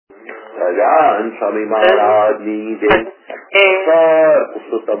સજાન સ્વામી મહારાજની જય,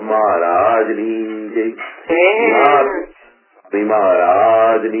 પુરુષોત્તમ મહારાજની જય, સ્વામી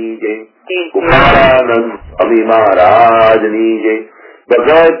મહારાજની જય, કુમારાનંદ સ્વામી મહારાજની જય,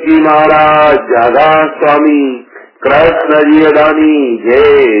 ભગતજી મહારાજ, જાગા સ્વામી, કૃષ્ણજી અદાની જય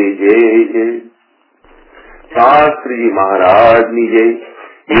જય જય, શાસ્ત્રીજી મહારાજની જય,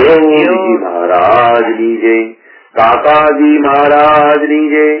 યોગીજી મહારાજની જય, કાકાજી મહારાજની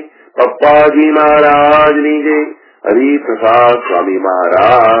જય, પપ્પાજી મહારાજની જય, હરિપ્રસાદ સ્વામી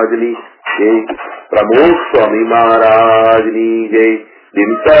મહારાજની જય, પ્રમોદ સ્વામી મહારાજની જય,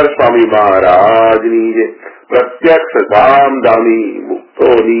 દિનકર સ્વામી મહારાજની જય, પ્રત્યક્ષ ધામધામી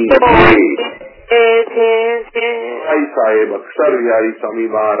મુક્તોની જય, સાહેબ અક્ષર વિહારી સ્વામી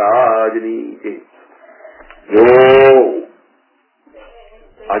મહારાજની જય. જો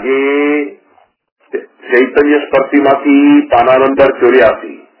આજે ચૈતન્ય સ્પર્શીમાંથી પાના number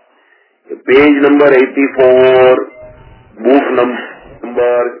 84, page number 84, book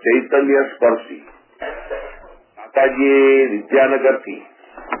number ચૈતન્ય સ્પર્શી. કાકાજીએ વિદ્યાનગરથી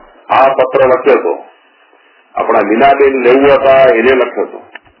આ પત્ર લખ્યો હતો. આપણા મીનાબેન લેવું હતા એને લખ્યો હતો.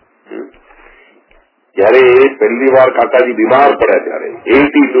 જયારે પહેલી વાર કાકાજી બીમાર પડ્યા ત્યારે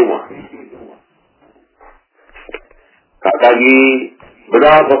 82માં કાકાજી,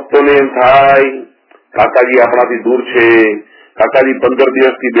 બધા ભક્તોને એમ થાય કાકાજી આપણાથી દૂર છે, કાકાજી 15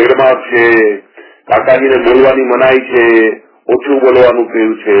 દિવસથી બેડમાં છે, કાકાજીને બોલવાની મનાઈ છે, ઓછું બોલવાનું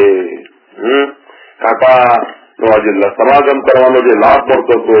કહ્યું છે, કાકા નો આજે સમાગમ કરવાનો જે લાભ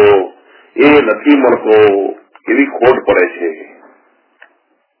મળતો હતો એ નથી મળતો, એવી ખોટ પડે છે.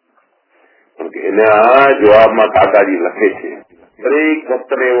 એના જવાબમાં કાકાજી લખે છે, દરેક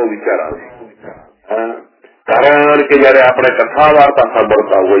ભક્તને એવો વિચાર આવે. કારણ કે જયારે આપણે કથા વાર્તા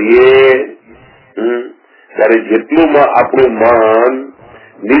સાંભળતા હોઈએ ત્યારે જેટલું આપણું મન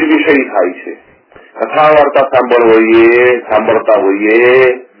નિર્વિષય થાય છે, કથા વાર્તા સાંભળતા હોઈએ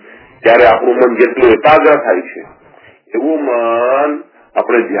ત્યારે આપણું મન જેટલું એકાગ્ર થાય છે, એવું મન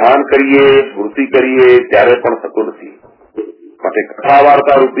આપણે ધ્યાન કરીએ, સ્મૃતિ કરીએ ત્યારે પણ થતું નથી. માટે કથા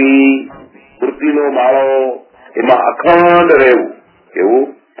વાર્તા રૂપી સ્મૃતિનો માળો એમાં અખંડ રહેવું, એવું,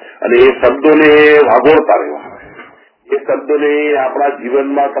 અને એ શબ્દોને વાગોળતા રહેવા, એ શબ્દોને આપણા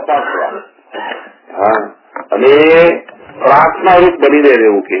જીવનમાં તપાસવા, અને પ્રાર્થના રૂપ બનીને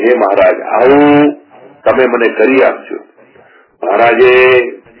રહેવું કે હે મહારાજ, આવું તમે મને કરી આપજો. મહારાજે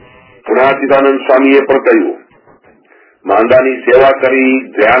પુનાતીતાનંદ સ્વામીએ પણ કહ્યું, માંદાની સેવા કરી,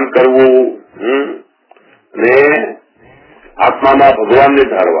 ધ્યાન કરવું, ને આત્મામાં ભગવાનને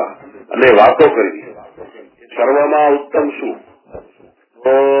ધારવા અને વાતો કરવી, સર્વમાં ઉત્તમ શું?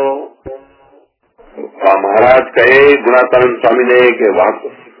 તો મહારાજ કહે ગુણાતાનંદ સ્વામીને કે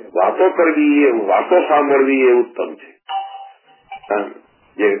વાતો કરવી, વાતો સાંભળવી એ ઉત્તમ છે.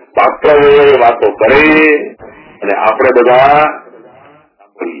 જે પાત્ર હોય એ વાતો કરે અને આપણે બધા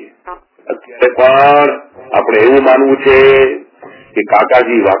સાંભળીએ. અત્યારે પણ આપણે એવું માનવું છે કે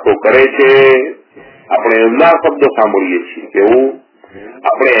કાકાજી વાતો કરે છે, આપણે એમના શબ્દો સાંભળીએ છીએ, કેવું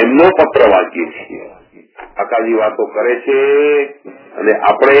આપણે એમનો પત્ર વાંચીએ છીએ. કાકાજી વાતો કરે છે અને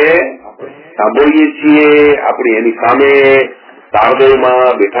આપણે સાંભળીએ છીએ, આપણે એની સામે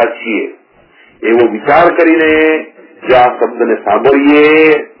તારદોમાં બેઠા છીએ એવો વિચાર કરીને જો આ શબ્દને સાંભળીએ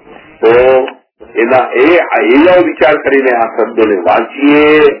તો એવો વિચાર કરીને આ શબ્દોને વાંચીએ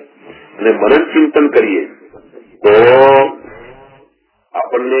અને મનન ચિંતન કરીએ તો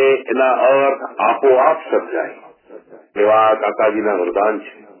આપણને એના અર્થ આપોઆપ સમજાય. એવા કાકાજીના વરદાન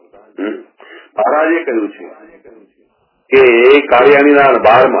છે. મહારાજે કહ્યું છે કે કાર્યાણીના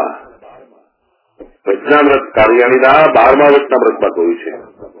 12માં વચનામૃત, કાર્યાણીના 12મા વચનામૃતમાં કહ્યું છે,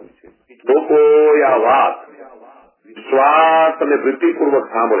 લોકો આ વાત વિશ્વાસ અને વૃત્તિપૂર્વક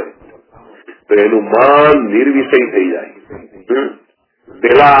સાંભળે તો એનું મન નિર્વિષય થઈ જાય.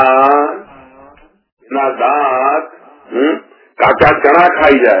 પેલા એના દાંત કાચા ચણા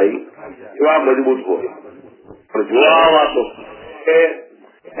ખાઈ જાય એવા મજબૂત હોય, પણ જો આ વાતો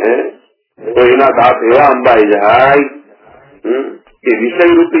તો એના દાંત એવા અંબાઈ જાય કે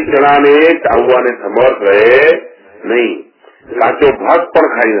વિષયરૂપી ચણાને ચાવવાને સમર્થ રહે નહીં. કાચો ભાગ પણ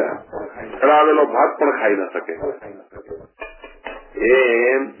ખાઈ ના, ચડાવેલો ભાગ પણ ખાઈ ના શકે.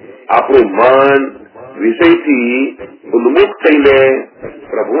 એમ આપણું મન વિષયથી ઉન્મુખ થઈને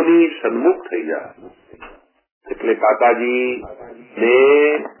પ્રભુની સન્મુખ થઈ જાય. એટલે કાકાજી ને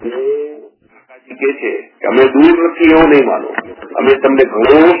કે છે કે અમે દૂર નથી એવું નહીં માનો, અમે તમને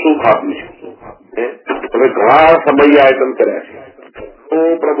ઘણું સુખ આપ્યું છે, તમે ઘણા સમય આયતન કર્યા છે, તો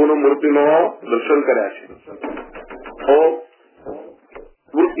પ્રભુનો મૂર્તિનો દર્શન કર્યા છે, તો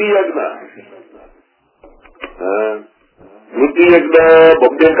મૂર્તિ યજ્ઞ સ્મૃતિ યજ્ઞ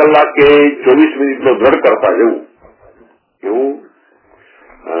 2 કલાકે 24 મિનિટનો દ્રઢ કરતા જવું. એવું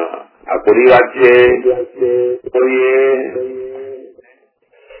આ કોની વાત છે?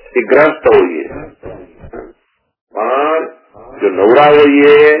 ગ્રસ્ત હોઈએ પણ જો નવરા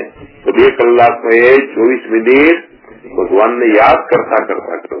હોઈએ તો 2 કલાક 24 મિનિટ ભગવાનને યાદ કરતા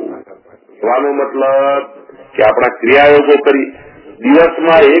કરતા કરવું. કહેવાનો મતલબ કે આપણા ક્રિયાયોગો કરી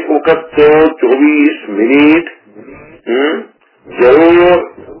દિવસમાં એક વખત તો 24 મિનિટ જરૂર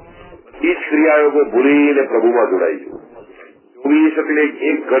બધી જ ક્રિયાયોગો ભૂલીને પ્રભુમાં જોડાઈ જવું. 24 એટલે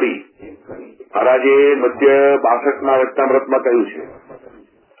 1 ઘડી. મહારાજે મધ્ય 62ના વચનામૃતમાં કહ્યું છે.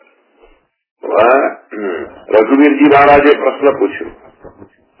 રઘુવીરજી મહારાજે પ્રશ્ન પૂછ્યો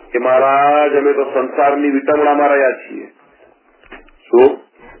કે મહારાજ અમે તો સંસારની વિતરણામાં રહ્યા છીએ શું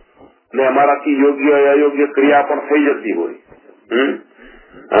ને અમારાથી યોગ્ય અયોગ્ય ક્રિયા પણ થઈ જતી હોય,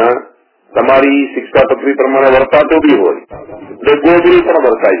 તમારી શિક્ષાપત્રી પ્રમાણે વર્તાતો બી હોય ને ગોબરી પણ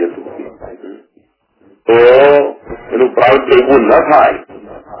વર્તાઈ જતું હોય તો એનું પ્રાર્થ એવું ન થાય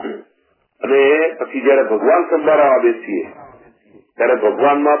અને પછી જયારે ભગવાન સંભાળવા બેસીએ ત્યારે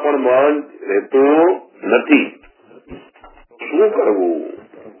ભગવાનમાં પણ મન રહેતું નથી. શું કરવું?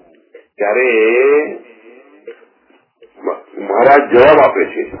 ત્યારે મહારાજ જવાબ આપે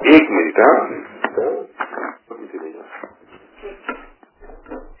છે. 1 મિનિટ.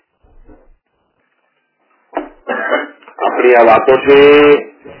 આપણી આ વાતો છે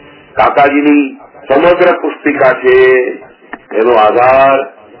કાકાજીની સમગ્ર પુસ્તિકા છે, એનો આધાર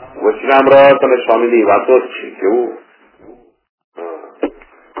વચનામૃત અને સ્વામીની વાતો જ છે. કેવું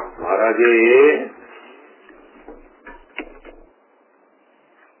મહારાજે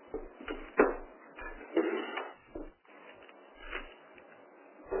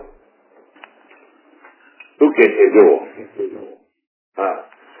શું કે છે જો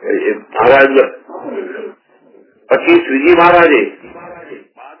મહારાજ પછી श्रीजी महाराजे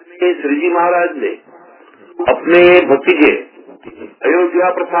बाद में श्रीजी महाराज ने अपने भतीजे अयोध्या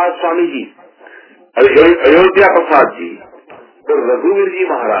प्रसाद स्वामी जी, अयोध्या प्रसाद जी और रघुवीर जी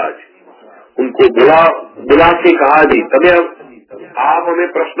महाराज उनको बुला के कहा जी तभी आप हमें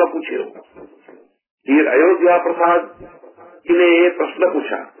प्रश्न पूछे हो. फिर अयोध्या प्रसाद जी ने ये प्रश्न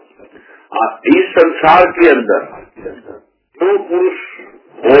पूछा, इस संसार के अंदर जो पुरुष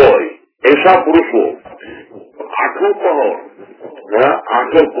हो, ऐसा पुरुष हो आठों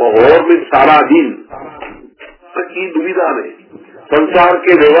पहर में सारा दिन की दुविधा में संसार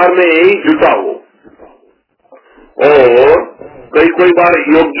के व्यवहार में यही जुटा हो और कोई बार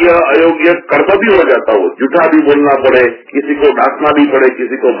योग्य अयोग्य कर्म भी हो जाता हो, झूठा भी बोलना पड़े, किसी को डांटना भी पड़े,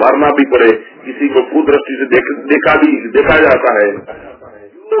 किसी को मारना भी पड़े, किसी को कुदृष्टि से देखा जाता है,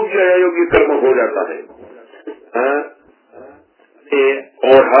 योग्य अयोग्य कर्म हो जाता है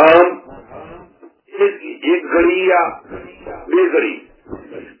और हम एक घड़ी या 2 घड़ी,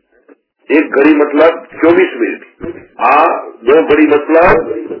 1 घड़ी मतलब 24 मिनट, 2 घड़ी मतलब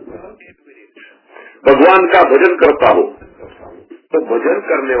भगवान का भजन करता हो तो भजन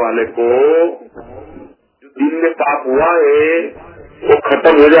करने वाले को जो दिन में पाप हुआ है वो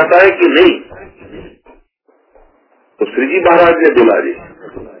खत्म हो जाता है कि नहीं? तो श्रीजी महाराज ने बोला जी,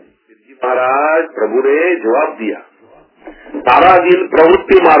 श्रीजी महाराज प्रभु ने जवाब दिया, सारा दिन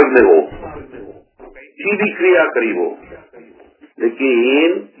प्रवृत्ति मार्ग में हो, सीधी क्रिया करी हो,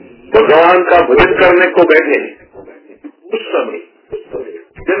 लेकिन भगवान का भजन करने को बैठे उस समय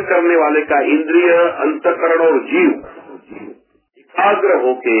भजन करने वाले का इंद्रिय, अंतःकरण और जीव एकाग्र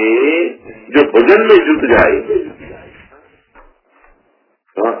होके जो भजन में जुट जाए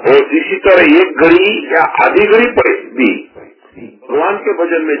और इसी तरह 1 घड़ी या आधी घड़ी पड़े भी भगवान के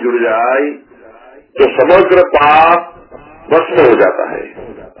भजन में जुड़ जाए तो समग्र पाप भस्म हो जाता है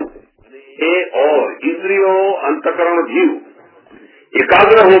और इंद्रियों, अंतःकरण, जीव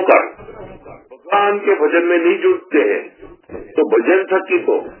एकाग्र होकर भगवान के भजन में नहीं जुटते हैं तो भजन थकी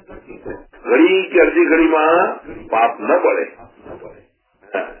तो घड़ी की अर्धी घड़ी में पाप न बढ़े,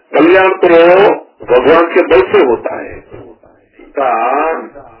 कल्याण तो भगवान के बल से होता है. इसका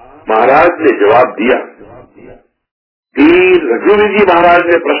महाराज ने जवाब दिया. फिर रघुवीर जी महाराज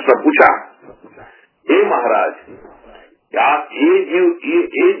ने प्रश्न पूछा, हे महाराज क्या ये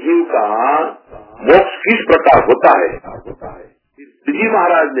जीव का मोक्ष किस प्रकार होता है? जी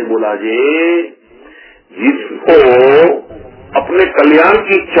महाराज ने बोला जी, जिसको अपने कल्याण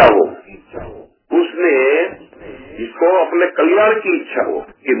की इच्छा हो, उसने जिसको अपने कल्याण की इच्छा हो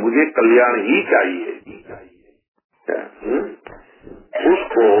कि मुझे कल्याण ही चाहिए,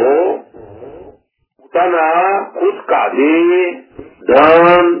 उसको उतना खुद का देह,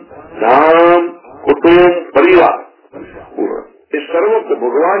 धन, धाम, कुटुंब, परिवार इस सर्व को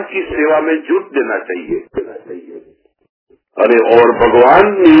भगवान की सेवा में जुट देना चाहिए. અને और भगवान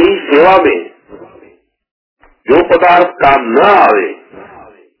की सेवा में जो पदार्थ काम न आवे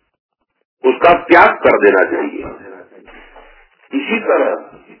उसका त्याग कर देना चाहिए। इसी तरह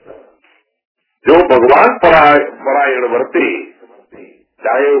जो भगवान परायण वर्ते,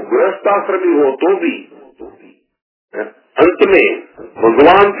 चाहे वो गृहस्थाश्रमी हो तो भी अंत में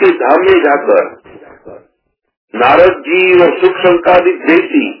भगवान के धाम में जाकर नारद जी और सुख संकादिक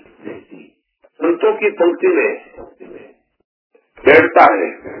जैसी संतों की पंक्ति में बैठता है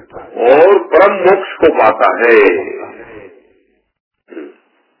और परम मोक्ष को पाता है।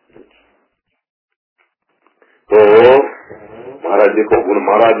 तो महाराज जी को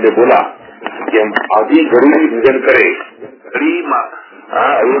महाराज ने बोला कि हम आधी घड़ी भजन करें। घड़ी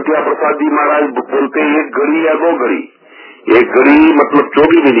अयोध्या प्रसाद जी महाराज बोलते हैं 1 घड़ी या 2 घड़ी। 1 घड़ी मतलब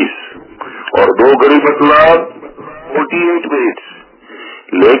 24 मिनट और 2 घड़ी मतलब 48 मिनट।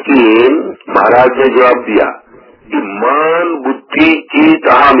 लेकिन महाराज ने जवाब दिया कि मन, बुद्धि, चित्त,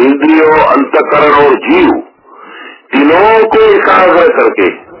 अहम, इंद्रियों, अंतःकरण और जीव तीनों को एकाग्र करके,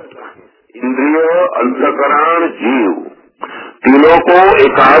 इंद्रियों, अंतःकरण, जीव तीनों को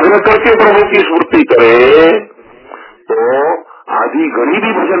एकाग्र करके प्रभु की स्मृति करे तो आधी घड़ी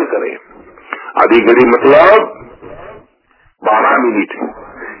भी भजन करे। आधी घड़ी मतलब 12 मिनट।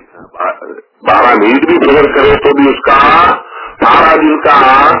 12 मिनट भी भजन करे तो भी उसका सारा दिन का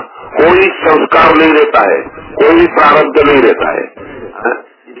कोई संस्कार नहीं रहता है, कोई प्रारब्ध नहीं रहता है।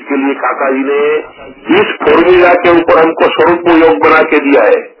 इसके लिए काका जी ने इस फॉर्मूला के ऊपर हमको स्वरूप योग बना के दिया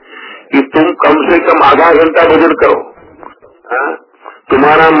है कि तुम कम से कम आधा घंटा भजन करो।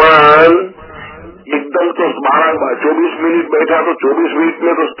 तुम्हारा मन एकदम तो 24 मिनट बैठा तो 24 मिनट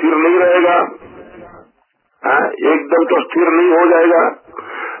में तो स्थिर नहीं रहेगा। एकदम तो स्थिर नहीं हो जाएगा।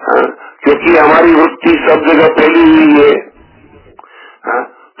 क्योंकि हमारी वृत्ति सब जगह फैली हुई है।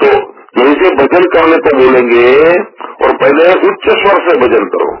 तो जैसे भजन करने को बोलेंगे और पहले उच्च स्वर से भजन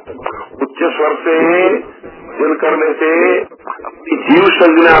करो। उच्च स्वर से भजन करने से अपनी जीव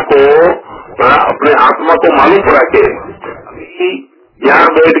संज्ञा को, अपने आत्मा को मालूम पड़ा के यहाँ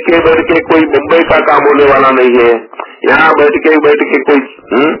बैठ के कोई मुंबई का काम होने वाला नहीं है, यहाँ बैठ के कोई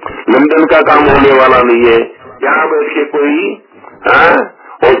लंदन का काम होने वाला नहीं है, यहाँ बैठ के कोई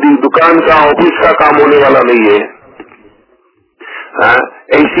और दुकान का, ऑफिस का काम होने वाला नहीं है।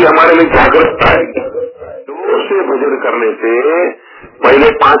 ऐसी हमारे में जागरूकता है। जोर से भजन करने से पहले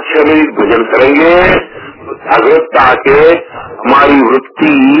 5-6 मिनट भजन करेंगे तो जागरूकता आके हमारी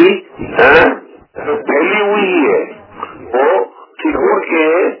वृत्ति फैली हुई है वो सिकुड़ के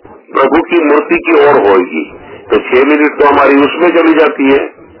प्रभु की मूर्ति की ओर होगी। तो 6 मिनट तो हमारी उसमें चली जाती है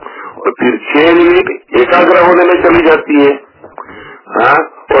और फिर 6 मिनट एकाग्र होने में चली जाती है।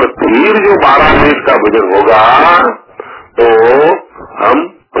 और फिर जो 12 मिनट का भजन होगा तो हम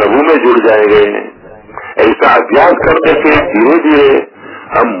प्रभु में जुड़ जाएंगे। ऐसा अभ्यास करने से धीरे धीरे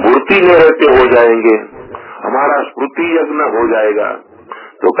हम मूर्ति में रहते हो जाएंगे, हमारा स्मृति यज्ञ हो जाएगा।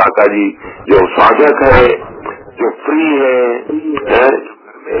 तो काका जी जो साधक है, जो फ्री है,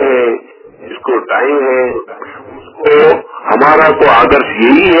 जिसको टाइम है, उसको हमारा तो आदर्श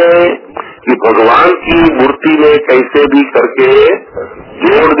यही है कि भगवान की मूर्ति में कैसे भी करके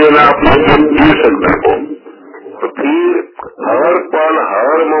जोड़ देना अपना जीव संज्ञा को। तो फिर हर पल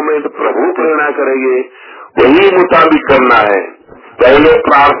हर मोमेंट प्रभु प्रेरणा करेंगे, वही मुताबिक करना है। पहले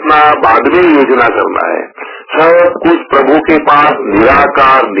प्रार्थना, बाद में योजना करना है। सब कुछ प्रभु के पास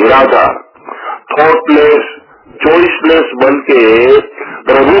निराकार, निराधार, थॉटलेस, चॉइसलेस बन के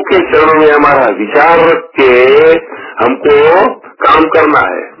प्रभु के चरणों में हमारा विचार रख के हमको काम करना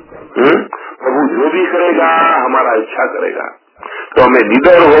है। प्रभु जो भी करेगा हमारा इच्छा करेगा। तो हमें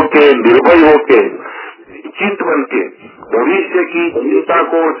निडर होके, निर्भय होके, चिंत बन के, भविष्य की चिंता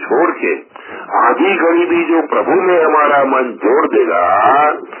को छोड़ के आधी घड़ी भी जो प्रभु में हमारा मन जोड़ देगा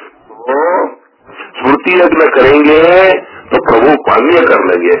तो स्मृति यज्ञ करेंगे तो प्रभु मान्य कर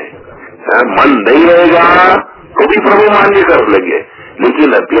लेंगे। मन नहीं रहेगा तो भी प्रभु मान्य कर लेंगे।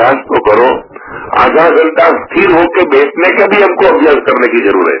 लेकिन अभ्यास तो करो। आधा घंटा स्थिर होकर बैठने का भी हमको अभ्यास करने की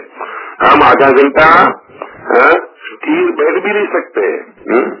जरूरत है। हम आधा घंटा स्थिर बैठ भी नहीं सकते।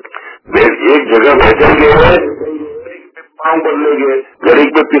 एक जगह बैठेंगे, पाँव बदलेंगे, घड़ी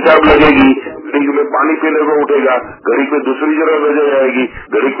में पेशाब लगेगी, घड़ी में पानी पीने को उठेगा, घड़ी में दूसरी जगह भेजा जाएगी,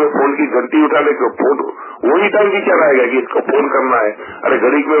 घड़ी में फोन की घंटी उठाने को फोन वही टाइम विचार आएगा कि इसको फोन करना है। अरे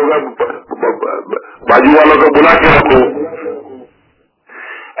घड़ी में होगा बाजू वालों को बुला के रखो।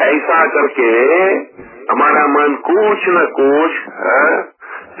 ऐसा करके हमारा मन कुछ न कुछ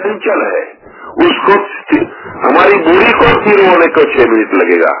चंचल है, उसको हमारी बॉडी को स्थिर होने को 6 मिनट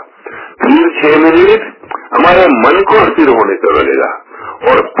लगेगा, फिर 6 मिनट हमारे मन को स्थिर होने को लगेगा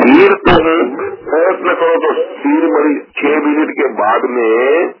और फिर तुम प्रयत्न करो तो 6 मिनट के बाद में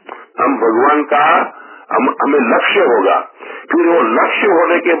हम भगवान का हमें लक्ष्य होगा। फिर वो लक्ष्य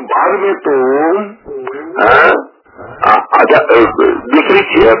होने के बाद में तुम दूसरी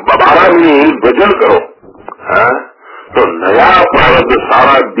 12 मिनट भजन करो। तो नया प्रारब्ध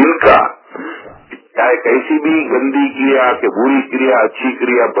सारा दिन का, चाहे कैसी भी गंदी क्रिया के बुरी क्रिया, अच्छी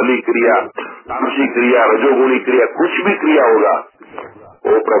क्रिया, भली क्रिया, तामसी क्रिया, रजोगुणी क्रिया, कुछ भी क्रिया होगा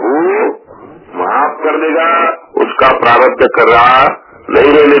वो प्रभु माफ कर देगा, उसका प्रारब्ध कर रहा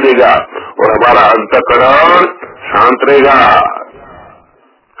नहीं रहने देगा और हमारा अंतःकरण शांत रहेगा।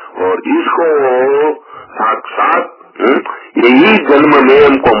 और इसको साक्षात यही जन्म में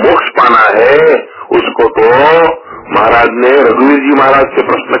हमको मोक्ष पाना है। उसको तो महाराज ने रघुवीर जी महाराज के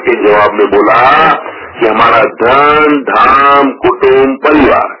प्रश्न के जवाब में बोला कि हमारा धन, धाम, कुटुंब,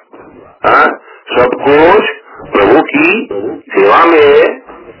 परिवार, सब कुछ प्रभु की सेवा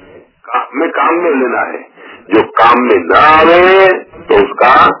में काम में लेना है। जो काम में न आवे तो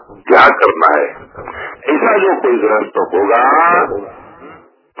उसका त्याग करना है। ऐसा जो कोई गृहस्थ होगा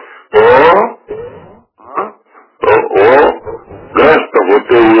तो वो ग्रस्त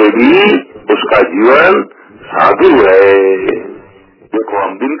होते हुए भी उसका जीवन साधु है। देखो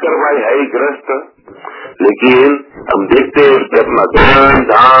हम दिनकर भाई है ही ग्रस्त, लेकिन हम देखते हैं उसने अपना धन,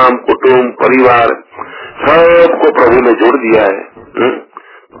 धाम, कुटुंब, परिवार सबको प्रभु ने जोड़ दिया है।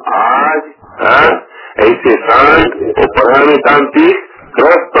 आज ऐसे संत वो परमानेतांतिक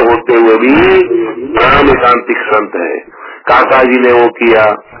ग्रस्त होते हुए भी परमानेतांतिक संत है। काका जी ने वो किया,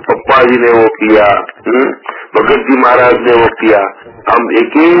 पप्पा जी ने वो किया, भगत जी महाराज ने वो किया। हम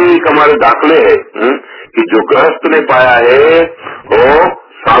एक एक हमारे दाखले हैं कि जो गृहस्थ ने पाया है वो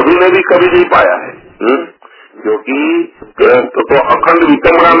साधु ने भी कभी नहीं पाया है। क्योंकि गृहस्थ तो अखंड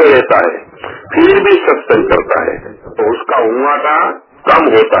वितमना में रहता है, फिर भी सत्संग करता है तो उसका हुआटा कम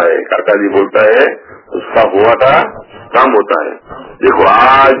होता है। काका जी बोलता है उसका हुआटा कम होता है। देखो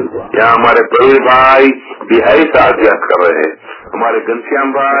आज यहाँ हमारे प्रवीण भाई भी ऐसा अभ्यास कर रहे हैं, हमारे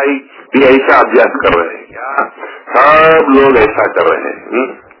घनश्याम भाई भी ऐसा अभ्यास कर रहे हैं। क्या सब लोग ऐसा कर रहे हैं।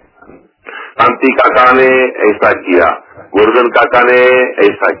 शांति काका ने ऐसा किया, गोवर्धन काका ने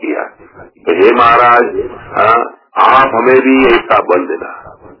ऐसा किया। तो हे महाराज आप हमें भी ऐसा बल देना।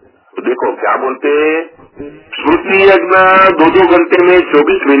 तो देखो क्या बोलते, स्मृति यज्ञ 2-2 घंटे में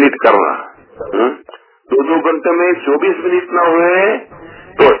 24 मिनट करना। 2-2 घंटे में 24 मिनट न हुए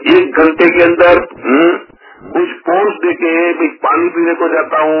तो 1 घंटे के अंदर कुछ पोस्ट देके पानी पीने को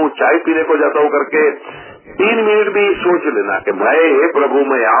जाता हूँ, चाय पीने को जाता हूँ करके 3 मिनट भी सोच लेना कि मैं हे प्रभु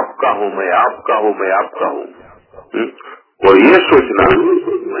मैं आपका हूँ, मैं आपका हूँ, मैं आपका हूँ। और ये सोचना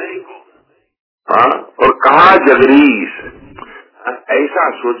और कहा जगदीश, ऐसा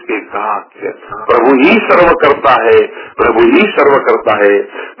सोच के कहा प्रभु ही सर्व करता है, प्रभु ही सर्व करता है।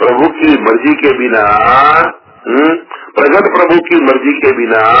 प्रभु की मर्जी के बिना, प्रगट प्रभु की मर्जी के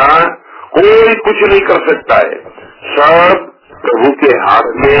बिना कोई कुछ नहीं कर सकता है। सब प्रभु के हाथ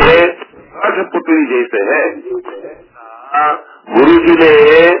में कठपुतली जैसे है। गुरु जी ने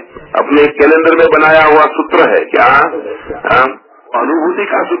अपने कैलेंडर में बनाया हुआ सूत्र है क्या, अनुभूति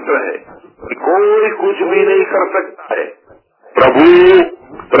का सूत्र है। कोई कुछ भी नहीं कर सकता है। प्रभु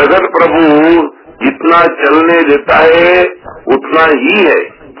प्रगट प्रभु जितना चलने देता है उतना ही है।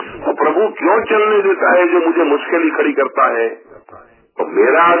 तो प्रभु क्यों चलने देता है जो मुझे मुश्किल ही खड़ी करता है। तो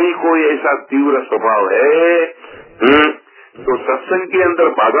मेरा भी कोई ऐसा तीव्र स्वभाव है तो सत्संग के अंदर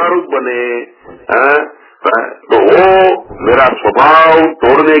बाधा रूप बने, तो वो मेरा स्वभाव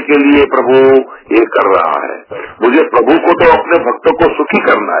तोड़ने के लिए प्रभु ये कर रहा है। मुझे प्रभु को तो अपने भक्तों को सुखी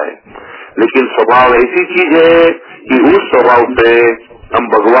करना है, लेकिन स्वभाव ऐसी चीज है कि उस स्वभाव से हम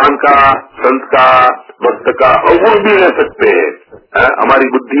भगवान का, संत का, भक्त का अवगुण भी रह सकते हैं। हमारी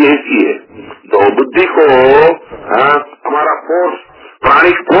बुद्धि ऐसी है। तो बुद्धि को हमारा फोर्स,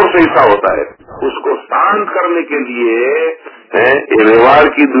 प्राणिक फोर्स ऐसा होता है, उसको शांत करने के लिए ये व्यवहार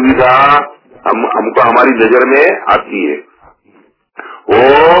की दुविधा हमको हमारी नजर में आती है। वो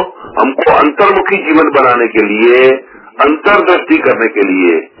हमको अंतर्मुखी जीवन बनाने के लिए, अंतर्दृष्टि करने के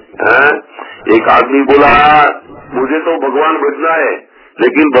लिए। एक आदमी बोला मुझे तो भगवान भजना है,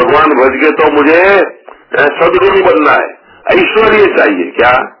 लेकिन भगवान भज के तो मुझे सदगुरु बनना है, ऐश्वर्य चाहिए।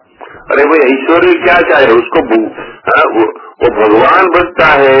 क्या? अरे भाई ऐश्वर्य क्या चाहिए उसको? वो भगवान बचता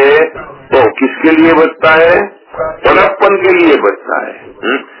है तो किसके लिए बचता है? पलकपन के लिए बचता है।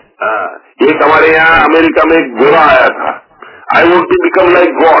 एक हमारे यहाँ अमेरिका में एक गोरा आया था, आई want to become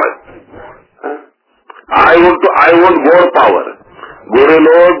like God, I want God power. गोरे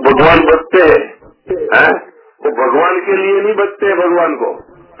लोग भगवान बचते हैं, वो भगवान के लिए नहीं बचते हैं। भगवान को,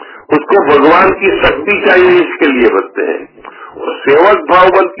 उसको भगवान की शक्ति चाहिए, इसके लिए बचते हैं। और सेवक भाव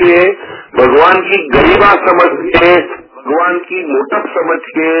बन के भगवान की गरिमा समझ के, भगवान की मोटप समझ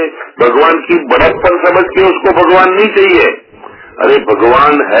के, भगवान की बड़प्पन समझ के उसको भगवान नहीं चाहिए। अरे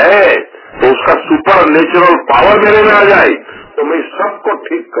भगवान है तो उसका सुपर नेचुरल पावर मेरे में आ जाए तो मैं सबको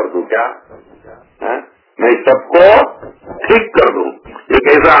ठीक कर दूं क्या? है? मैं सबको ठीक कर दूं। एक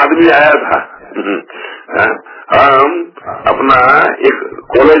ऐसा आदमी आया था, हम अपना एक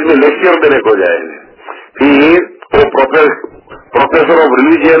कॉलेज में लेक्चर देने को जाएंगे, फिर वो प्रोफेसर ऑफ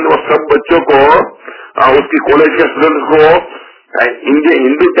रिलीजियन और सब बच्चों को उसकी कॉलेज के स्टूडेंट्स को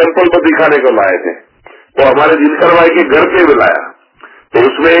हिंदू टेम्पल पर दिखाने को लाए थे। तो हमारे दिनकर भाई के घर पे बुलाया, तो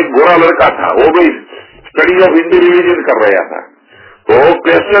उसमें एक गोरा लड़का था, वो भी स्टडी ऑफ हिंदू रिलीजन कर रहा था। तो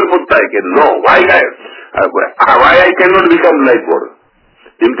क्वेश्चन पूछता है कि no why I can not become like God.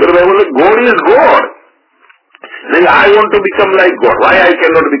 Dinkar भाई बोले गॉड इज गॉड, नहीं I want to become like God, why I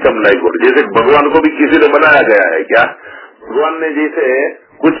can not become like God. जैसे भगवान को भी किसी ने बनाया गया है क्या? भगवान ने जैसे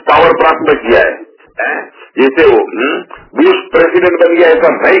कुछ पावर प्राप्त किया है, जैसे वो बुश प्रेसिडेंट बन गया, ऐसा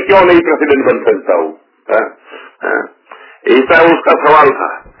मैं क्यों नहीं प्रेसिडेंट बन सकता हूँ? ऐसा उसका सवाल था।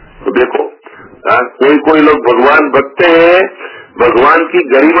 तो देखो कोई लोग भगवान भक्ते हैं, भगवान की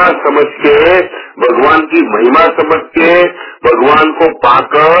गरिमा समझ के, भगवान की महिमा समझ के, भगवान को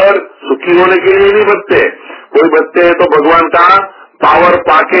पाकर सुखी होने के लिए नहीं बचते। कोई बचते हैं तो भगवान का पावर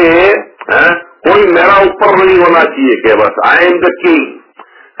पाके कोई मेरा ऊपर नहीं होना चाहिए कि बस I am the king,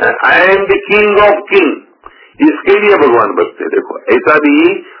 I am the king of king, इसके लिए भगवान बचते। देखो ऐसा भी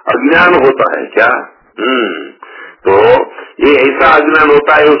अज्ञान होता है क्या? तो ये ऐसा अज्ञान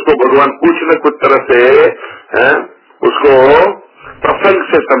होता है, उसको भगवान कुछ न कुछ तरह से उसको प्रसंग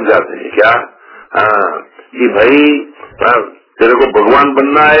से समझाते हैं क्या? कि भाई तेरे को भगवान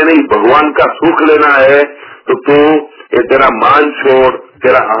बनना है, नहीं भगवान का सुख लेना है तो तू ये तेरा मान छोड़,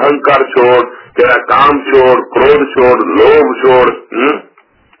 तेरा अहंकार छोड़, तेरा काम छोड़, क्रोध छोड़, लोभ छोड़,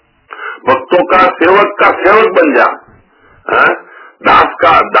 भक्तों का सेवक बन जा, दास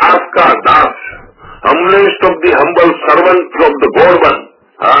का दास, humblest of the humble servant of the God बन।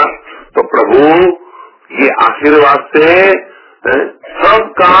 तो प्रभु ये आशीर्वाद से सब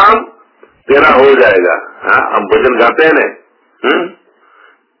काम तेरा हो जाएगा। हम भजन गाते हैं ना,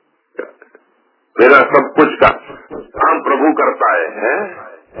 मेरा सब कुछ का काम प्रभु करता है।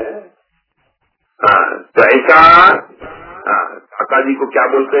 तो ऐसा काका जी को क्या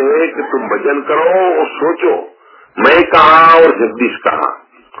बोलते हैं कि तुम भजन करो और सोचो मैं कहाँ और जगदीश कहाँ।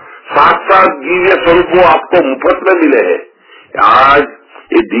 साथ दिव्य स्वरूपों आपको मुफ्त में मिले हैं। आज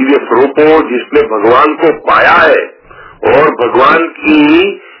ये दिव्य स्वरूपों जिसने भगवान को पाया है और भगवान की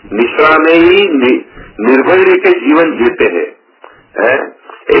निश्रा में ही निर्भय के जीवन जीते हैं,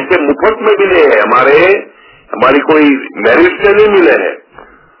 ऐसे मुफ्त में मिले हैं। हमारी कोई मेरिट से नहीं मिले हैं,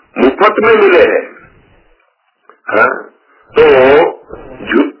 मुफ्त में मिले हैं। तो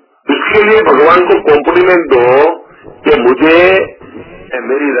इसके लिए भगवान को कॉम्प्लीमेंट दो कि मुझे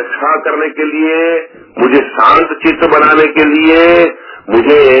मेरी रक्षा करने के लिए, मुझे शांत चित्त बनाने के लिए,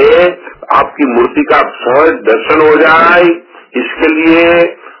 मुझे आपकी मूर्ति का सहज दर्शन हो जाए इसके लिए,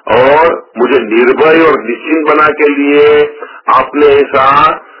 और मुझे निर्भय और निश्चिंत बना के लिए आपने ऐसा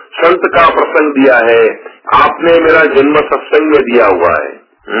संत का प्रसंग दिया है, आपने मेरा जन्म सत्संग में दिया हुआ है।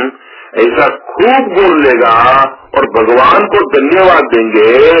 ऐसा खूब बोल लेगा और भगवान को धन्यवाद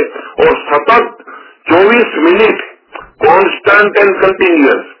देंगे और सतत 24 मिनट कांस्टेंट एंड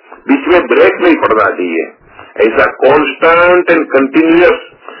कंटिन्यूअस, बीच में ब्रेक नहीं पड़ना चाहिए। ऐसा कांस्टेंट एंड कंटिन्यूअस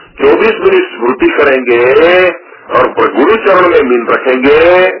 24 मिनट स्मृति करेंगे और गुरु चरण में मीन रखेंगे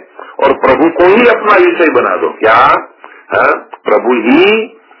और प्रभु को ही अपना विषय बना दो। क्या प्रभु ही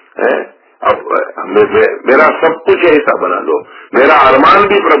अब मेरा सब कुछ ऐसा बना दो। मेरा अरमान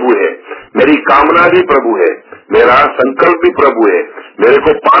भी प्रभु है, मेरी कामना भी प्रभु है, मेरा संकल्प भी प्रभु है, मेरे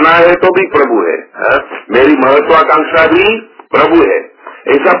को पाना है तो भी प्रभु है, मेरी महत्वाकांक्षा भी प्रभु है।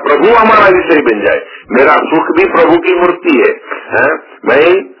 ऐसा प्रभु हमारा विषय बन जाए। मेरा सुख भी प्रभु की मूर्ति है।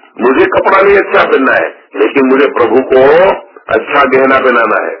 मुझे कपड़ा नहीं अच्छा पहनना है, लेकिन मुझे प्रभु को अच्छा गहना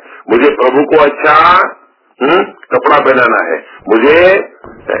पहनाना है, मुझे प्रभु को अच्छा कपड़ा पहनाना है, मुझे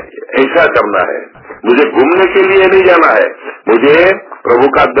ऐसा करना है, मुझे घूमने के लिए नहीं जाना है, मुझे प्रभु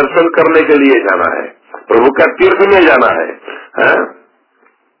का दर्शन करने के लिए जाना है, प्रभु का तीर्थ में जाना है।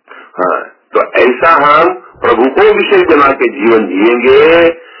 तो ऐसा हम प्रभु को विषय बना के जीवन जिएंगे।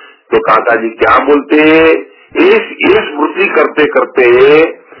 तो काका जी क्या बोलते, इस वृद्धि करते करते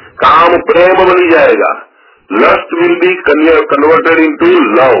काम प्रेम बन जाएगा। Lust will be converted into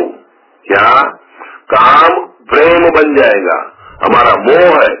love. क्या काम प्रेम बन जाएगा। हमारा मोह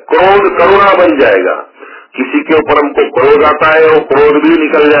है, क्रोध करुणा बन जाएगा। किसी के ऊपर हमको क्रोध आता है वो क्रोध भी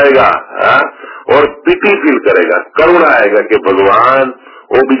निकल जाएगा, और पीटी फील करेगा, करुणा आएगा कि भगवान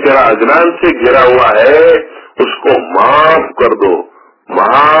वो बेचारा अज्ञान से घिरा हुआ है, उसको माफ कर दो,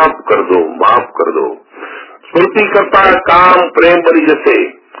 माफ कर दो, माफ कर दो। स्मृति करता काम प्रेम बनी जैसे,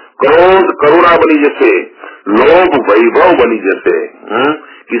 क्रोध करुणा बनी जैसे, लोभ वैभव बनी जैसे।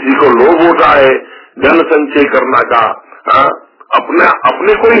 किसी को लोभ होता है धन संचय करना का,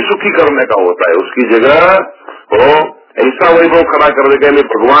 अपने को ही सुखी करने का होता है, उसकी जगह वो ऐसा वैभव खड़ा कर देगा, मैं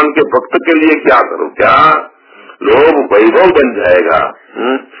भगवान के भक्त के लिए क्या करूं, क्या लोभ वैभव बन जाएगा,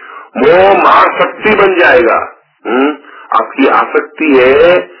 मोह महाशक्ति बन जाएगा। आपकी आसक्ति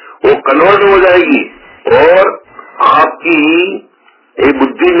है वो कन्वर्ट हो जाएगी और आपकी एक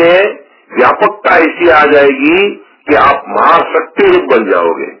बुद्धि में व्यापकता ऐसी आ जाएगी कि आप महाशक्ति रूप बन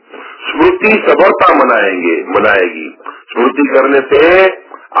जाओगे। स्मृति सबरता मनाएगी। स्मृति करने से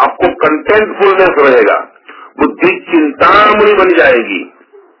आपको कंटेंटफुलनेस रहेगा, बुद्धि चिंतामणि बन जाएगी।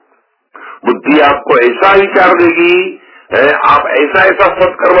 बुद्धि आपको ऐसा विचार देगी, आप ऐसा ऐसा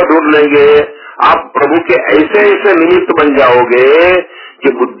सत्कर्म ढूंढ लेंगे, आप प्रभु के ऐसे ऐसे निमित्त बन जाओगे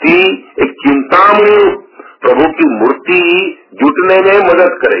कि बुद्धि एक चिंतामणि प्रभु की मूर्ति जुटने में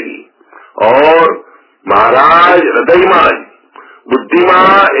मदद करेगी। और महाराज हृदयમાં बुद्धिમાં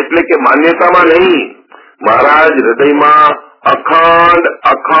એટલે કે માન્યતામાં નહીં, મહારાજ હૃદયમાં અખંડ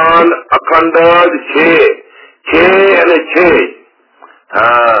અખંડ અખંડ જ છે અને છે।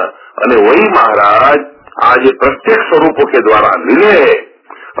 અને वही महाराज आज प्रत्यक्ष स्वरूपों के द्वारा मिले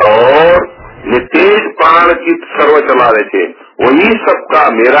और ये तेज प्राण चित्त सर्व चला रहे थे, वही सबका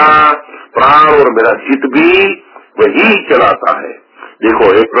मेरा प्राण और मेरा चित्त भी वही चलाता है। देखो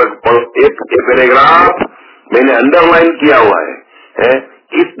एक पैराग्राफ मैंने अंडरलाइन किया हुआ है,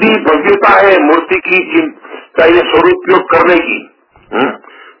 कितनी भव्यता है मूर्ति की चिंता ये स्वरूपयोग करने की।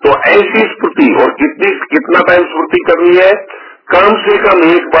 तो ऐसी स्मृति और कितना टाइम स्मृति करनी है, कम से कम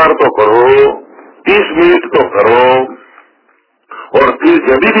एक बार तो करो, 30 मिनट तो करो। और फिर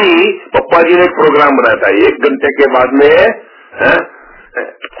जब भी पप्पा जी ने एक प्रोग्राम बनाया था 1 घंटे के बाद में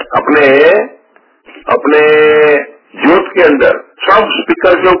अपने ज्योत के अंदर सब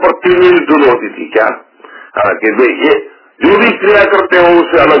स्पीकर के ऊपर 3 मिनट धुन होती थी क्या, कि ये जो भी क्रिया करते हो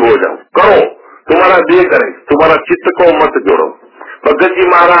उससे अलग हो जाओ, करो, तुम्हारा देह करे, तुम्हारा चित्त को मत जोड़ो। भगत जी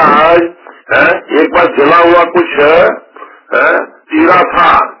महाराज एक बार जला हुआ कुछ चीरा था,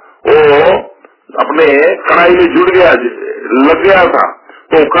 वो अपने कढ़ाई में जुड़ गया, लग गया था,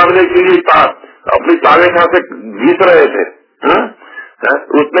 तो उखाड़ने के लिए अपनी तावेठा से घीस रहे थे।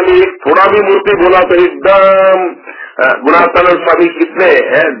 उसने भी एक थोड़ा भी मूर्ति बोला तो एकदम गुणातानंद स्वामी कितने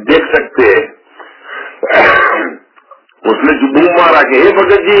देख सकते हैं। उसने जो बूम मारा कि हे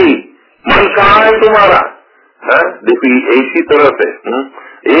भगत जी मन कहाँ है तुम्हारा, देखो इसी तरह से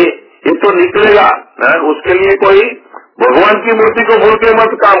ये तो निकलेगा। उसके लिए कोई भगवान की मूर्ति को भूल के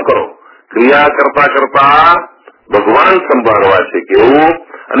मत काम करो, क्रिया करता करता भगवान संभाળવા છે કેવું,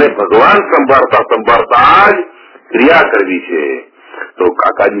 અને ભગવાન સંભાળતા સંભાળતા જ ક્રિયા કરવી છે। तो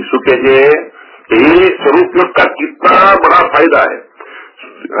काका जी શું કહે છે, ये स्वरूप योग का कितना बड़ा फायदा है,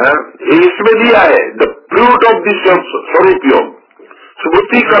 इसमें दिया है द फ्रूट ऑफ दिस स्वरूप योग।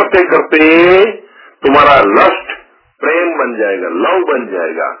 स्मृति करते करते तुम्हारा लस्ट प्रेम बन जाएगा, लव बन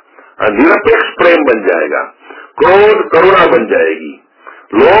जाएगा, निरपेक्ष प्रेम बन जाएगा, क्रोध करुणा बन जाएगी,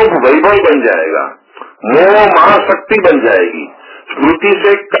 लोभ वैभव बन जाएगा, मोह महाशक्ति बन जाएगी। स्मृति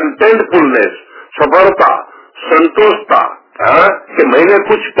से कंटेंटफुलनेस, सबरता, संतोषता, कि मैंने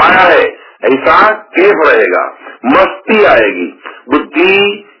कुछ पाया है ऐसा केफ रहेगा, मस्ती आएगी, बुद्धि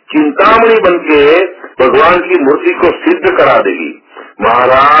चिंतामणि बनके भगवान की मूर्ति को सिद्ध करा देगी।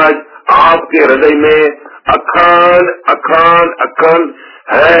 महाराज आपके हृदय में अखंड अखंड अखंड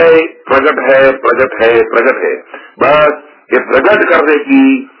है, प्रकट है, प्रकट है, प्रकट है। बस ये प्रकट करने की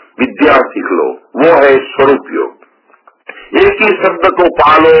विद्या सीख लो, वो है स्वरूप योग। एक ही शब्द को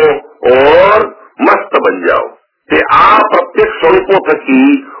पालो और मस्त बन जाओ। आप प्रत्येक स्वरूपों थकी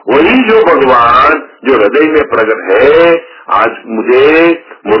वही जो भगवान जो हृदय में प्रकट है, आज मुझे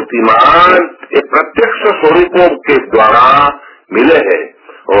मूर्तिमान ये प्रत्यक्ष स्वरूपों के द्वारा मिले हैं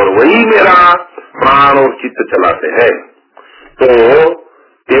और वही मेरा प्राण और चित्त चलाते हैं। तो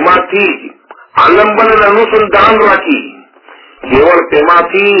तेमाथी आलंबन अनुसंधान राखी, केवल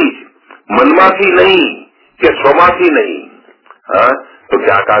तेमाथी मनमाथी नहीं कि स्वमाथी नहीं। तो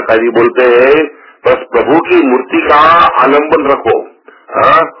क्या काका जी बोलते हैं, बस प्रभु की मूर्ति का आलंबन रखो,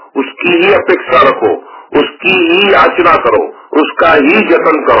 उसकी ही अपेक्षा रखो, उसकी ही याचना करो, उसका ही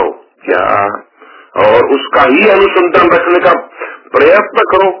जतन करो, क्या और उसका ही अनुसंधान रखने का प्रयत्न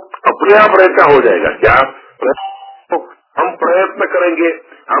करो, अपने आप रहता हो जाएगा। क्या हम प्रयत्न करेंगे,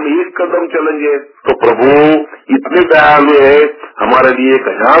 हम एक कदम चलेंगे तो प्रभु इतने दयालु है, हमारे लिए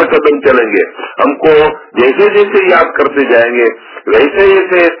 1000 कदम चलेंगे। हमको जैसे जैसे याद करते जाएंगे वैसे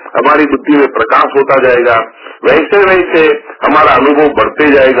वैसे हमारी बुद्धि में प्रकाश होता जाएगा, वैसे वैसे हमारा अनुभव बढ़ते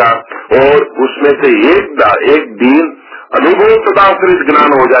जाएगा और उसमें से एक दिन अनुभव तदाश्रित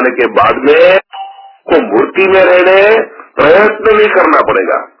ज्ञान हो जाने के बाद में को मूर्ति में रहने प्रयत्न नहीं करना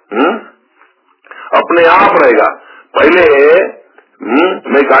पड़ेगा, अपने आप रहेगा। पहले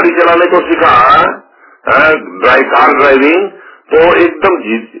मैं गाड़ी चलाने को सीखा, कार ड्राइविंग, तो एकदम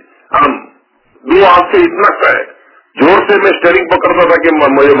दो हाथ से इतना जोर से मैं स्टीयरिंग पकड़ता था कि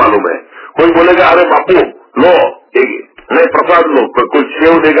मुझे मालूम है। कोई बोलेगा अरे बापू लो नहीं प्रसाद लो, कुछ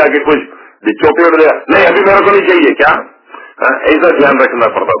सेव देगा कि कुछ चॉकलेट देगा, नहीं अभी मेरे को नहीं चाहिए क्या, ऐसा ध्यान रखना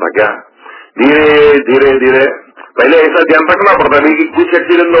पड़ता था क्या। धीरे धीरे धीरे पहले ऐसा ध्यान रखना पड़ता नहीं कि कुछ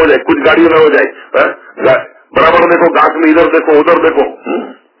एक्सीडेंट न हो जाए, कुछ गाड़ी न हो जाए, बराबर देखो घास में, इधर देखो उधर देखो,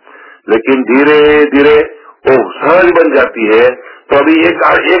 लेकिन धीरे धीरे वो सहज बन जाती है। तो अभी एक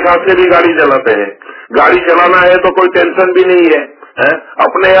हाथ से भी गाड़ी चलाते हैं, गाड़ी चलाना है तो कोई टेंशन भी नहीं है,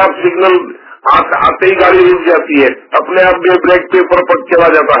 अपने आप सिग्नल आते ही गाड़ी रुक जाती है, अपने आप भी ब्रेक पे पर पग चला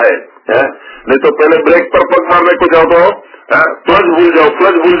जाता है, नहीं तो पहले ब्रेक पर पग मारने को जाओ तो क्लच भूल जाओ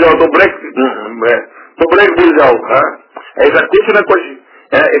तो ब्रेक भूल जाओ। ऐसा कुछ न कुछ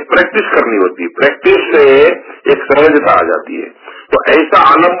एक प्रैक्टिस करनी होती है, प्रैक्टिस से एक सहजता आ जाती है। तो ऐसा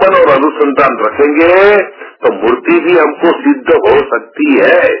आलम्बन और अनुसंधान रखेंगे तो मूर्ति भी हमको सिद्ध हो सकती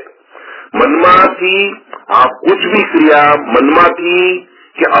है। मनमा की आप कुछ भी क्रिया मनमा की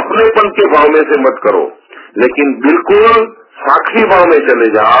कि अपनेपन के भाव में से मत करो, लेकिन बिल्कुल साक्षी भाव में चले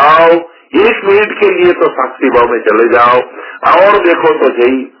जाओ। 1 मिनट के लिए तो साक्षी भाव में चले जाओ और देखो तो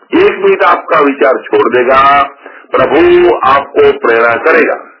सही, 1 मिनट आपका विचार छोड़ देगा, प्रभु आपको प्रेरणा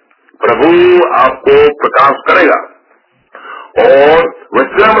करेगा, प्रभु आपको प्रकाश करेगा। और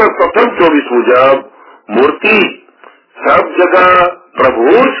वचनामृत प्रथम 24 मुजब मूर्ति सब जगह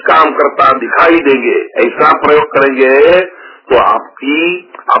प्रभु काम करता दिखाई देंगे, ऐसा प्रयोग करेंगे तो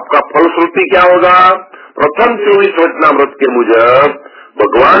आपका फलश्रुति क्या होगा। प्रथम 24 वचनामृत के मुजब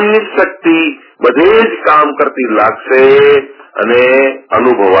भगवान की शक्ति बधेज काम करती लाख से अने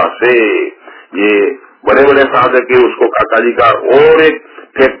अनुभवा से। ये बड़े बड़े साधक है, उसको काका जी का और एक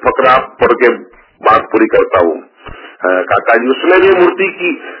फकरा पढ़ के बात पूरी करता हूँ। काका जी उसमें भी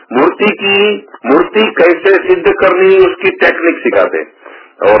मूर्ति कैसे सिद्ध करनी उसकी टेक्निक सिखाते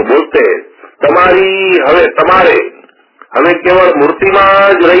और बोलते તમારે હવે કેવળ મૂર્તિમાં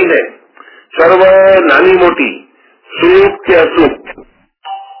જ રહીને સર્વ નાની મોટી શુભ કે અશુભ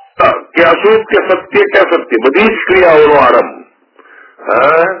કે સત્ય કે સત્ય બધી જ ક્રિયાઓનો આરંભ,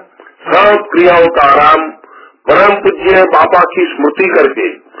 सब क्रियाओं का आराम परम पूज्य बाबा की स्मृति करके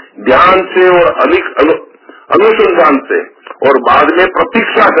ध्यान से और अनुसंधान से और बाद में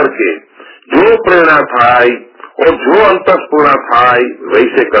प्रतीक्षा करके जो प्रेरणा थाय और जो अंतःस्फूर्णा थाय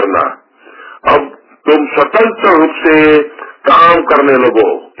वैसे करना। अब तुम स्वतंत्र रूप से काम करने लगो।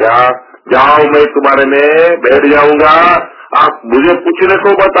 क्या जाओ मैं तुम्हारे में बैठ जाऊंगा, आप मुझे पूछने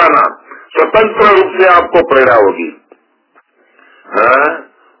को बताना, स्वतंत्र रूप से आपको प्रेरणा होगी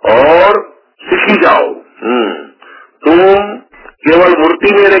और सीखी जाओ। तुम केवल मूर्ति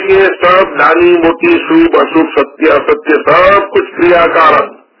में रखिए, सब दानी मोटी शुभ अशुभ सत्य असत्य सब कुछ क्रिया कारण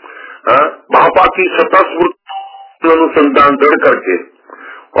बापा की सतत स्मृति अनुसंधान दृढ़ करके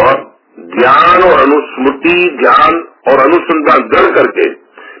और ध्यान और अनुस्मृति ध्यान और अनुसंधान दृढ़ करके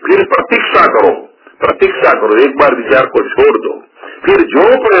फिर प्रतीक्षा करो। एक बार विचार को छोड़ दो, फिर जो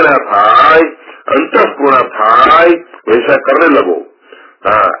प्रेरणा थाय अंतःस्फूर्णा थाय वैसा करने लगो।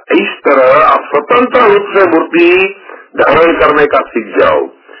 इस तरह आप स्वतंत्र रूप से मूर्ति धारण करने का सीख जाओ।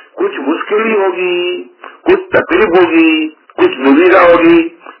 कुछ मुश्किल होगी, कुछ तकलीफ होगी, कुछ दुविधा होगी,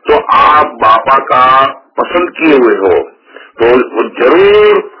 तो आप बापा का पसंद किए हुए हो तो वो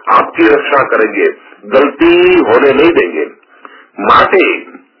जरूर आपकी रक्षा करेंगे, गलती होने नहीं देंगे। माटे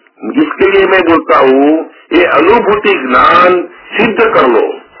जिसके लिए मैं बोलता हूँ ये अनुभूति ज्ञान सिद्ध कर लो।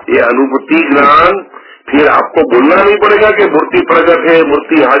 ये अनुभूति ज्ञान फिर आपको बोलना नहीं पड़ेगा कि मूर्ति प्रकट है,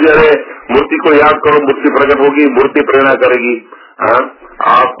 मूर्ति हाजिर है, मूर्ति को याद करो, मूर्ति प्रकट होगी, मूर्ति प्रेरणा करेगी।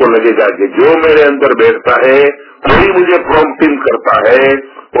 आपको लगेगा कि जो मेरे अंदर बैठता है वही मुझे प्रॉम्प्टिंग करता है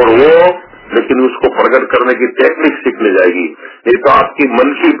और वो, लेकिन उसको प्रकट करने की टेक्निक सीखने जाएगी, ये तो आपकी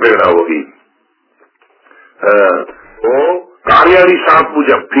मन की प्रेरणा होगी। तो कार्याणी सात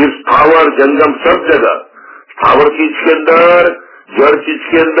मुजब फिर स्थावर जंगम सब जगह, स्थावर चीज के अंदर, जड़ चीज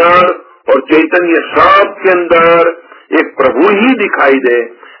के अंदर और चैतन्य सब के अंदर एक प्रभु ही दिखाई दे,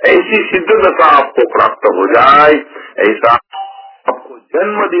 ऐसी सिद्धता आपको प्राप्त हो जाए, ऐसा आपको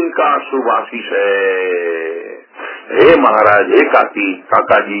जन्मदिन का शुभ आशीष है। हे महाराज, हे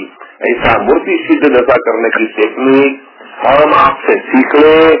काका जी, ऐसा मूर्ति सिद्ध दशा करने की टेक्निक हम आपसे सीख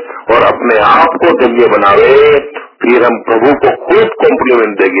ले और अपने आप को धन्य बनावे, फिर हम प्रभु को खूब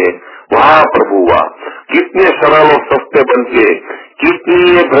कॉम्प्लीमेंट देंगे। वाह प्रभु वाह, कितने सरल और सस्ते बन के कितनी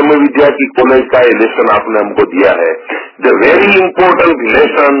ये ब्रह्म विद्या की कॉलेज का ये लेसन आपने हमको दिया है। The very important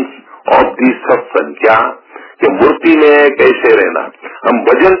lesson of this सत्संग, क्या कि मूर्ति में कैसे रहना। हम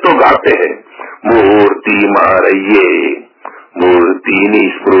भजन तो गाते हैं, मूर्ति मारइये मूर्ति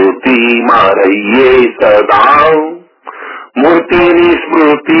निस्मृति मारइये सदा, मूर्ति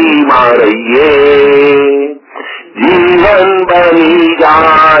निस्मृति मारइये, जीवन बनी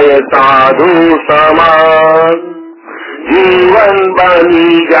जाए साधु समान, जीवन बनी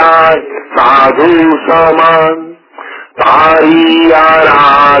जाए साधु समान, तारी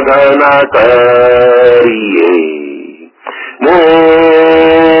आराधना करिए, मूर्ति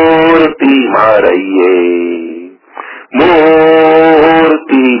मारइये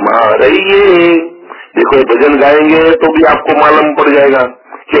मूर्ति मारइये। देखो भजन गाएंगे तो भी आपको मालूम पड़ जाएगा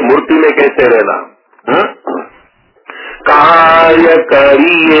कि मूर्ति में कैसे रहना। कार्य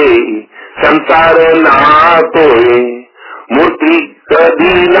करिए संसार ना तोए, मूर्ति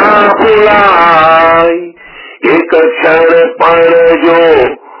कभी ना भुलाए, एक क्षण पर जो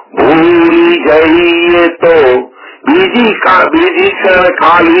भूली गई तो बीजी क्षण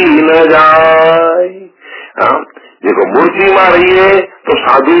खाली न जाए। देखो मूर्ति में रहिए तो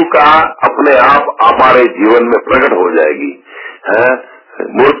साधु का अपने आप हमारे जीवन में प्रकट हो जाएगी।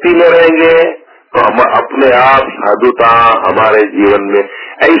 मूर्ति में रहेंगे तो हम अपने आप साधुता हमारे जीवन में,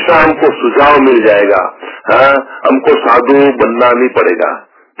 ऐसा हमको सुझाव मिल जाएगा। हमको साधु बनना नहीं पड़ेगा,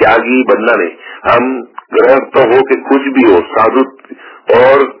 त्यागी बनना नहीं। हम गृहस्थ हो के कुछ भी हो, साधु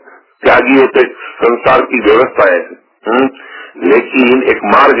और त्यागी होते संसार की व्यवस्था है। लेकिन एक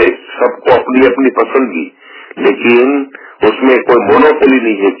मार्ग है, सबको अपनी अपनी पसंद की, लेकिन उसमें कोई मोनोपोली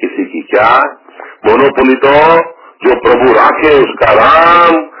नहीं है किसी की। क्या मोनोपोली? तो जो प्रभु राखे उसका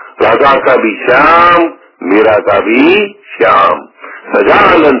राम, राजा का भी श्याम, मीरा का भी श्याम।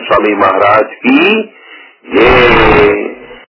 सजानंद स्वामी महाराज की जय।